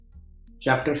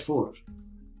Chapter 4.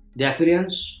 The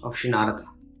Appearance of Sri Nārada.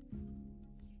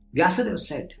 Vyasadeva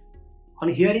said, on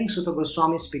hearing Suta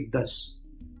Goswami speak thus,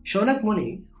 Shaunak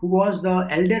Muni, who was the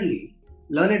elderly,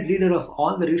 learned leader of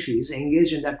all the rishis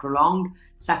engaged in that prolonged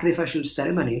sacrificial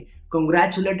ceremony,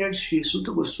 congratulated Sri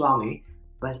Suta Goswami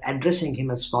by addressing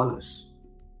him as follows.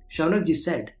 Shaunakji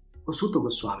said, O Suta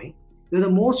Goswami, you are the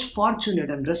most fortunate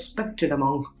and respected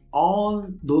among all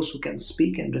those who can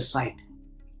speak and recite.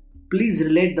 Please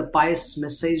relate the pious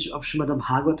message of Srimad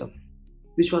Bhagavatam,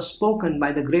 which was spoken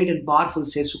by the great and powerful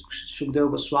sage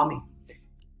Shukdeva Goswami.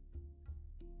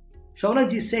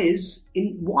 Shaunakji says,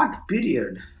 in what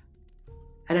period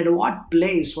and at what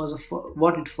place was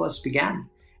what it first began,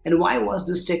 and why was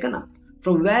this taken up?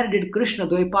 From where did Krishna,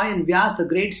 Dvaipayan and Vyas, the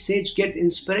great sage, get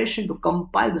inspiration to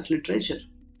compile this literature?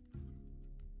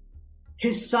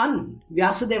 His son,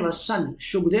 Vyasadeva's son,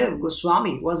 Shukdeva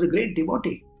Goswami, was a great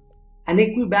devotee, an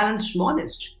equibalanced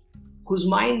monist, whose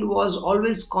mind was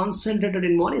always concentrated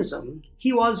in monism.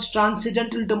 He was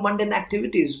transcendental to mundane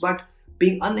activities, but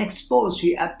being unexposed,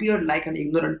 he appeared like an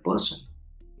ignorant person.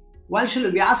 While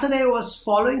Srila Vyasadeva was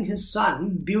following his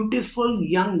son, beautiful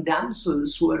young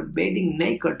damsels who were bathing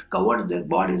naked covered their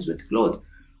bodies with cloth,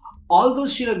 although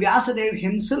Srila Vyasadeva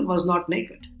himself was not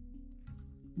naked.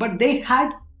 But they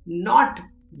had not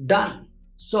done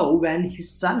so when his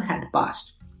son had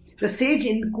passed. The sage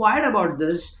inquired about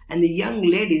this, and the young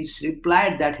ladies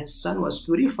replied that his son was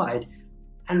purified,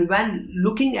 and when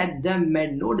looking at them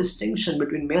made no distinction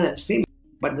between male and female.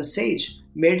 But the sage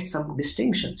made such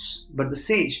distinctions.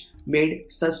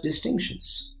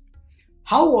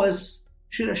 How was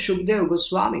Srila Shukdeva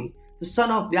Goswami, the son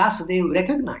of Vyasadeva,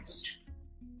 recognized?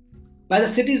 By the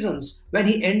citizens when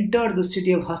he entered the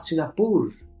city of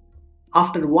Hastinapur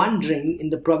after wandering in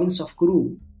the province of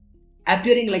Kuru,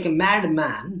 appearing like a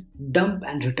madman, dumb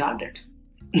and retarded.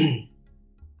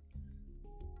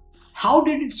 How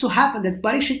did it so happen that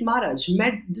Parikshit Maharaj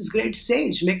met this great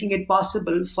sage, making it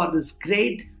possible for this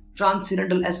great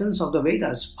transcendental essence of the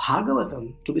Vedas,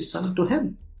 Bhagavatam, to be sung to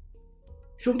him?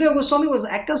 Shukdeva Goswami was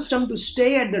accustomed to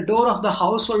stay at the door of the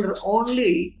householder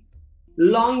only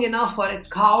long enough for a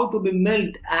cow to be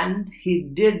milked, and he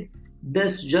did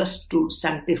this just to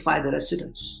sanctify the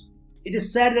residence. It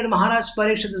is said that Maharaj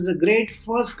Parikshit is a great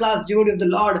first-class devotee of the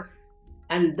Lord,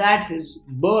 and that his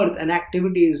birth and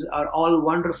activities are all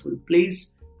wonderful.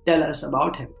 Please tell us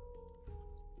about him.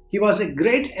 He was a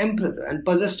great emperor and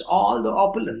possessed all the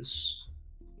opulence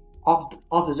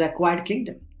of his acquired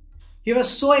kingdom. He was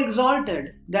so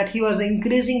exalted that he was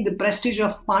increasing the prestige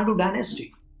of Pandu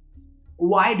dynasty.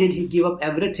 Why did he give up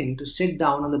everything to sit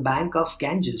down on the bank of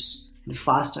Ganges and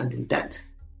fast until death?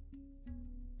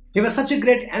 He was such a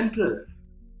great emperor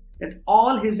that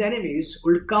all his enemies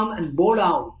would come and bow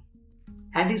down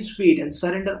at his feet and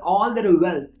surrender all their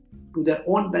wealth to their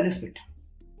own benefit.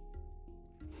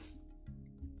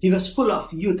 He was full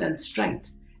of youth and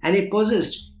strength, and he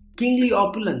possessed kingly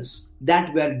opulence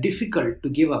that were difficult to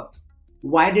give up.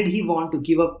 Why did he want to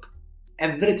give up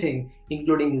everything,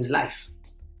 including his life?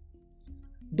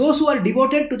 Those who are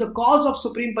devoted to the cause of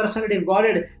Supreme Personality of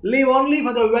Godhead live only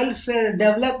for the welfare,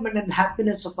 development and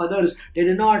happiness of others. They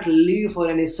do not live for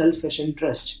any selfish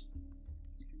interest.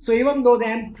 So even though the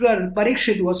Emperor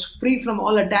Parikshit was free from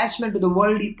all attachment to the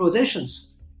worldly possessions,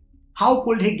 how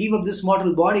could he give up this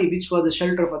mortal body which was the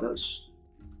shelter of others?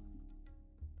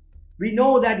 We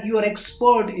know that you are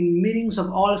expert in meanings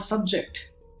of all subject,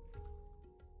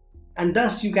 and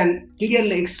thus you can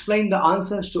clearly explain the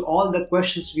answers to all the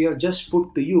questions we have just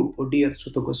put to you, O dear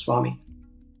Suta Goswami.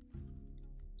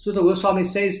 Suta Goswami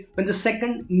says, when the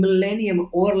second millennium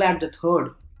overlapped the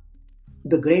third,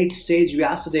 the great sage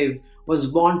Vyasadeva was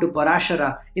born to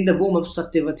Parashara in the womb of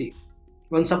Satyavati.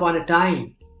 Once upon a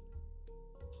time,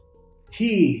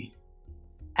 he,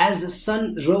 as the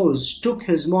sun rose, took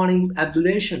his morning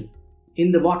ablution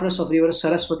in the waters of river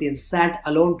Saraswati and sat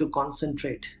alone to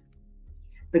concentrate.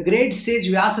 The great sage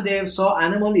Vyasadeva saw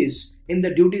anomalies in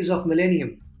the duties of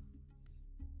millennium.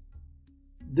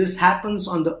 This happens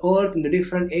on the earth in the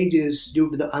different ages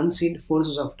due to the unseen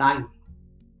forces of time.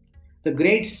 The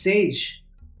great sage,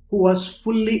 who was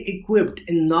fully equipped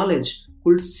in knowledge,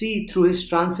 could see through his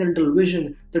transcendental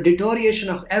vision the deterioration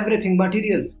of everything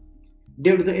material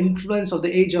due to the influence of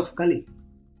the age of Kali.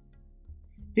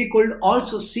 He could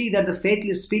also see that the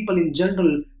faithless people in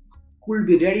general could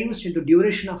be reduced into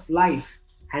duration of life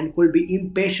and could be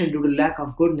impatient due to lack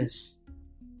of goodness.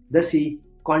 Thus he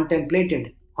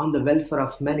contemplated on the welfare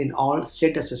of men in all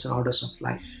statuses and orders of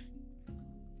life.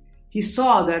 He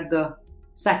saw that the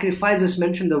sacrifices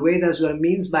mentioned in the Vedas were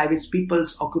means by which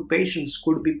people's occupations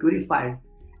could be purified,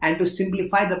 and to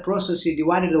simplify the process he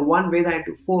divided the one Veda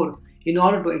into 4, in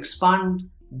order to expand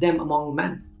them among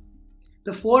men.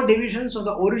 The 4 divisions of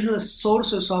the original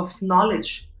sources of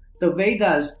knowledge, the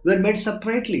Vedas, were made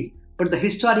separately, but the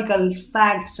historical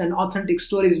facts and authentic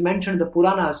stories mentioned in the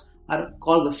Puranas are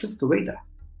called the 5th Veda.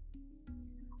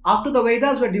 After the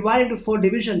Vedas were divided into 4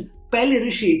 divisions, Pali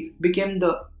Rishi became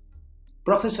the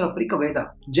professor of Rika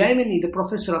Veda, Jaimini the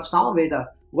professor of Samaveda,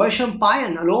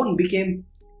 Vaishampayan alone became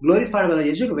glorified by the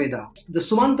Yajur Veda. The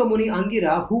Sumanta Muni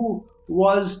Angira, who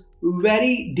was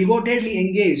very devotedly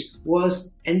engaged,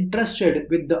 was entrusted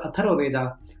with the Atharva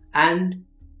Veda, and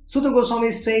Sutta Goswami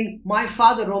is saying, my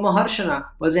father Romaharshana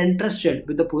was entrusted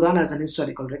with the Puranas and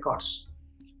historical records.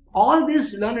 All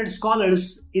these learned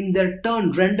scholars in their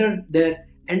turn rendered their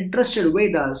entrusted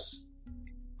Vedas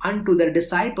unto their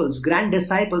disciples, grand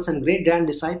disciples and great grand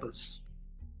disciples.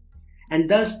 And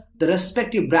thus the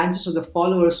respective branches of the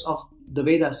followers of the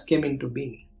Vedas came into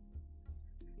being.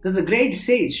 There's a great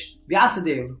sage,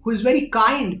 Vyasadeva, who is very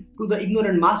kind to the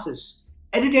ignorant masses,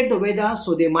 edited the Vedas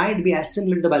so they might be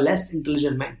assimilated by less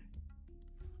intelligent men.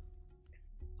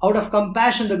 Out of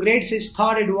compassion, the great sage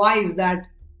thought it wise that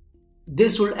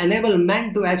this would enable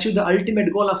men to achieve the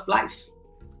ultimate goal of life.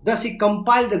 Thus he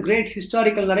compiled the great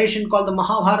historical narration called the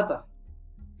Mahabharata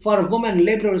for women,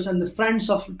 laborers and the friends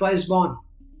of twice born.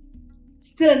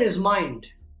 Still in his mind,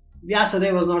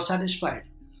 Vyasadeva was not satisfied.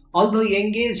 Although he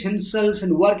engaged himself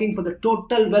in working for the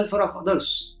total welfare of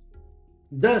others.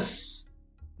 Thus,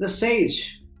 the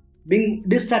sage, being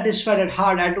dissatisfied at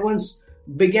heart, at once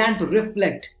began to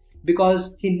reflect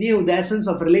because he knew the essence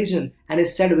of religion, and he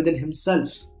said within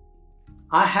himself,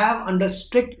 I have under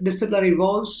strict disciplinary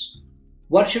vows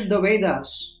worshipped the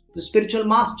Vedas, the spiritual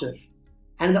master,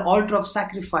 and the altar of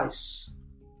sacrifice.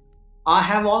 I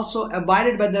have also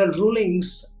abided by their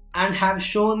rulings and have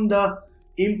shown the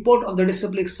import of the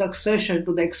disciplic succession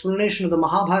to the explanation of the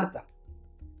Mahabharata,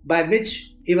 by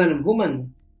which even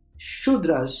women,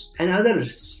 Shudras and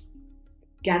others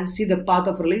can see the path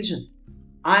of religion.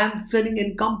 I am feeling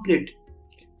incomplete,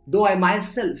 though I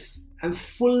myself am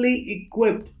fully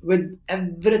equipped with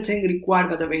everything required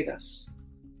by the Vedas.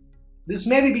 This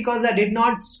may be because I did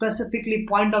not specifically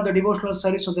point out the devotional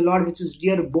service of the Lord, which is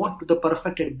dear both to the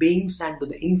perfected beings and to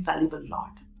the infallible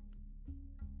Lord.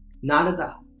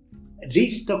 Nārada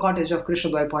reached the cottage of Krishna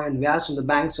Dvaipayan and Vyas on the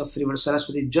banks of river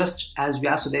Saraswati just as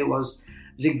Vyasadeva was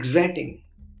regretting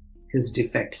his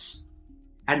defects.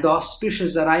 At the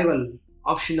auspicious arrival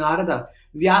of Sri Nārada,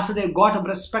 Vyasadeva got up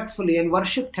respectfully and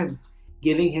worshipped him,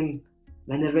 giving him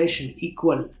veneration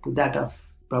equal to that of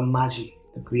Brahmaji,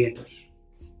 the creator.